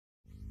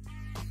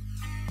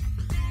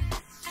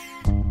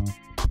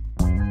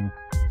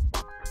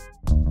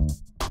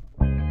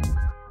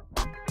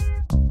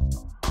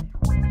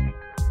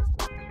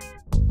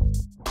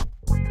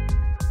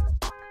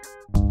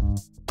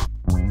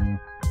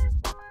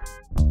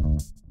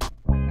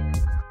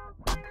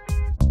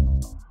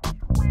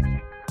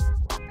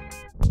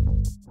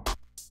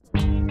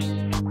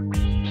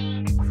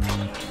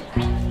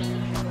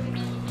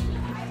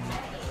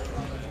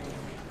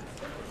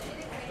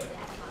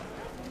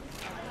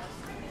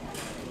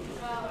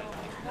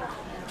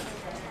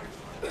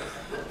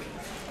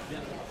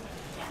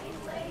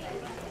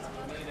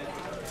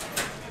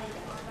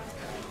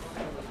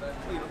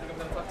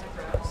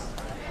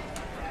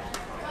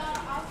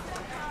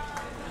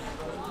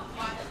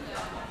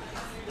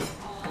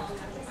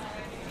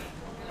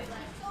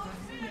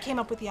came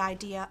up with the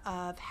idea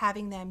of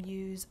having them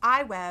use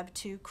iWeb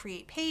to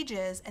create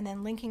pages and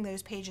then linking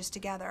those pages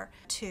together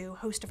to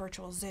host a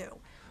virtual zoo.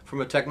 From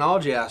a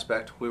technology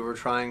aspect, we were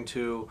trying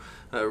to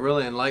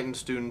really enlighten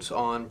students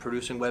on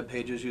producing web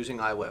pages using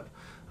iWeb.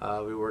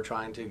 We were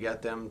trying to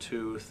get them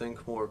to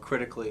think more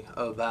critically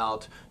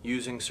about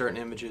using certain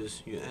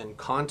images and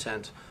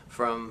content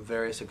from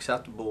various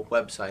acceptable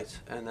websites,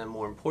 and then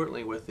more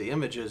importantly with the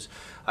images,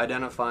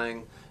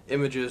 identifying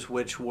images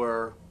which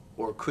were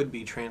or could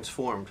be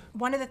transformed.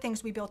 One of the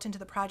things we built into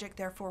the project,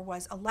 therefore,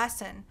 was a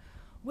lesson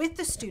with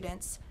the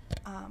students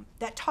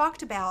that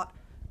talked about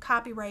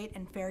copyright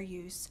and fair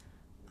use.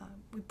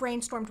 We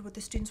brainstormed with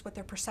the students what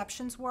their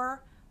perceptions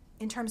were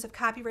in terms of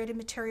copyrighted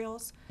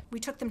materials. We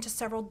took them to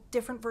several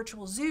different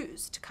virtual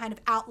zoos to kind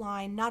of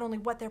outline not only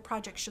what their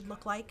project should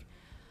look like,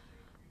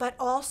 but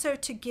also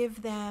to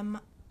give them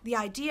the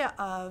idea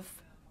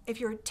of, if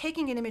you're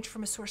taking an image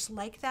from a source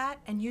like that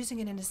and using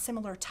it in a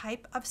similar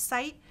type of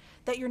site,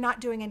 that you're not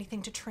doing anything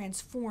to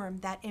transform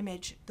that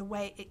image the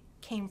way it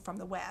came from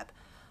the web.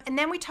 And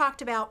then we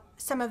talked about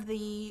some of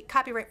the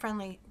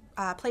copyright-friendly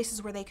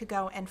places where they could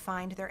go and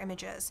find their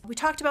images. We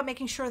talked about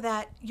making sure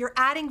that you're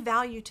adding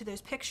value to those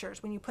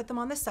pictures when you put them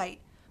on the site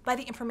by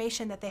the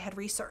information that they had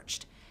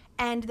researched,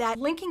 and that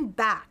linking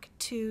back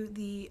to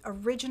the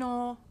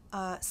original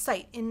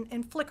site.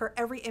 In Flickr,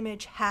 every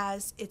image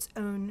has its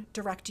own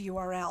direct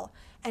URL,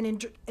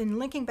 and in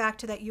linking back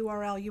to that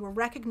URL, you were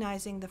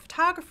recognizing the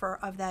photographer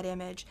of that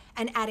image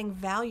and adding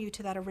value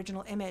to that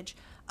original image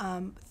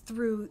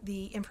through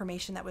the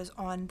information that was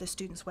on the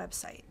student's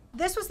website.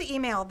 This was the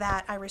email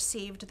that I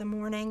received the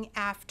morning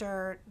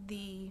after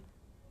the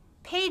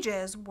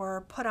pages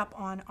were put up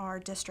on our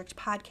district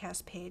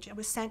podcast page. It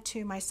was sent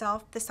to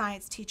myself, the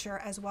science teacher,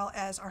 as well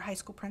as our high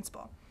school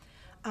principal.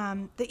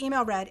 The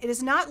email read, "It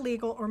is not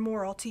legal or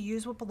moral to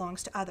use what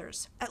belongs to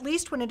others, at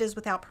least when it is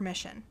without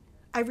permission.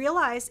 I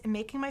realize in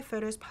making my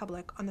photos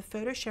public on the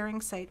photo sharing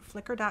site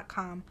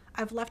flickr.com,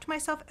 I've left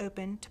myself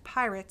open to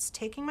pirates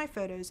taking my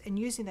photos and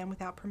using them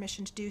without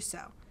permission to do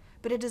so.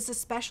 But it is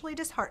especially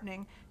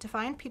disheartening to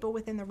find people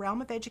within the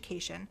realm of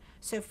education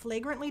so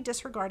flagrantly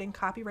disregarding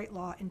copyright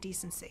law and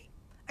decency.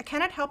 I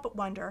cannot help but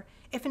wonder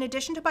if, in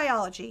addition to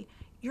biology,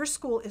 your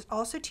school is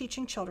also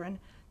teaching children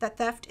that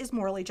theft is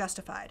morally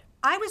justified."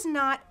 I was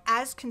not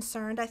as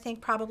concerned, I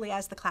think, probably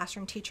as the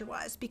classroom teacher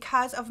was,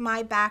 because of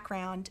my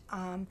background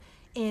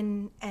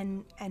and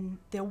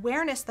the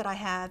awareness that I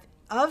have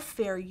of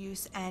fair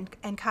use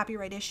and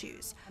copyright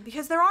issues.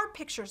 Because there are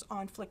pictures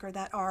on Flickr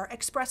that are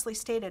expressly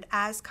stated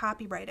as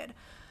copyrighted.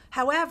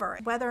 However,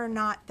 whether or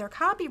not they're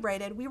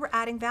copyrighted, we were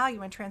adding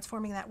value in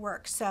transforming that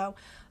work. So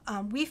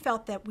we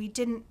felt that we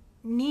didn't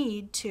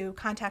need to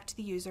contact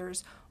the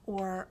users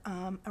or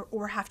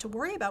have to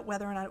worry about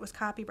whether or not it was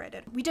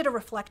copyrighted. We did a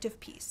reflective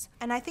piece,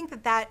 and I think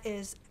that that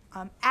is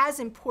as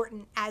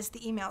important as the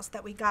emails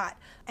that we got.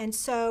 And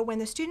so when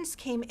the students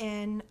came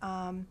in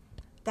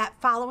that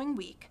following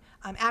week,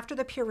 after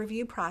the peer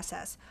review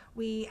process,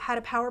 we had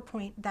a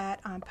PowerPoint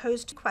that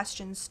posed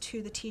questions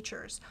to the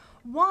teachers.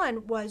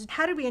 One was,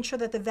 how did we ensure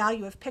that the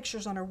value of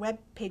pictures on our web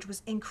page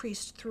was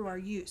increased through our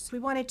use? We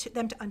wanted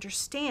them to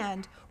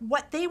understand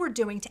what they were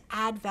doing to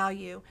add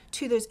value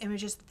to those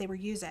images that they were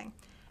using.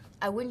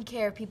 I wouldn't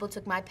care if people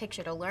took my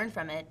picture to learn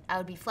from it. I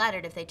would be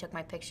flattered if they took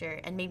my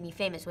picture and made me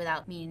famous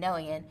without me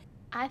knowing it.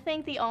 I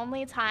think the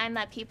only time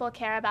that people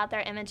care about their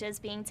images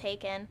being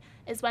taken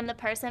is when the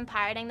person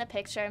pirating the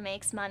picture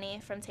makes money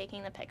from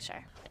taking the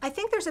picture. I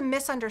think there's a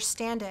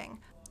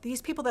misunderstanding.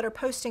 These people that are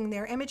posting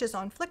their images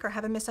on Flickr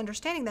have a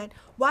misunderstanding that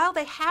while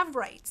they have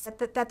rights,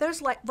 that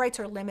those rights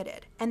are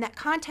limited, and that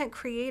content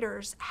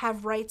creators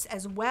have rights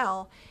as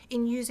well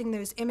in using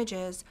those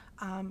images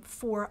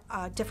for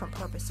different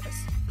purposes.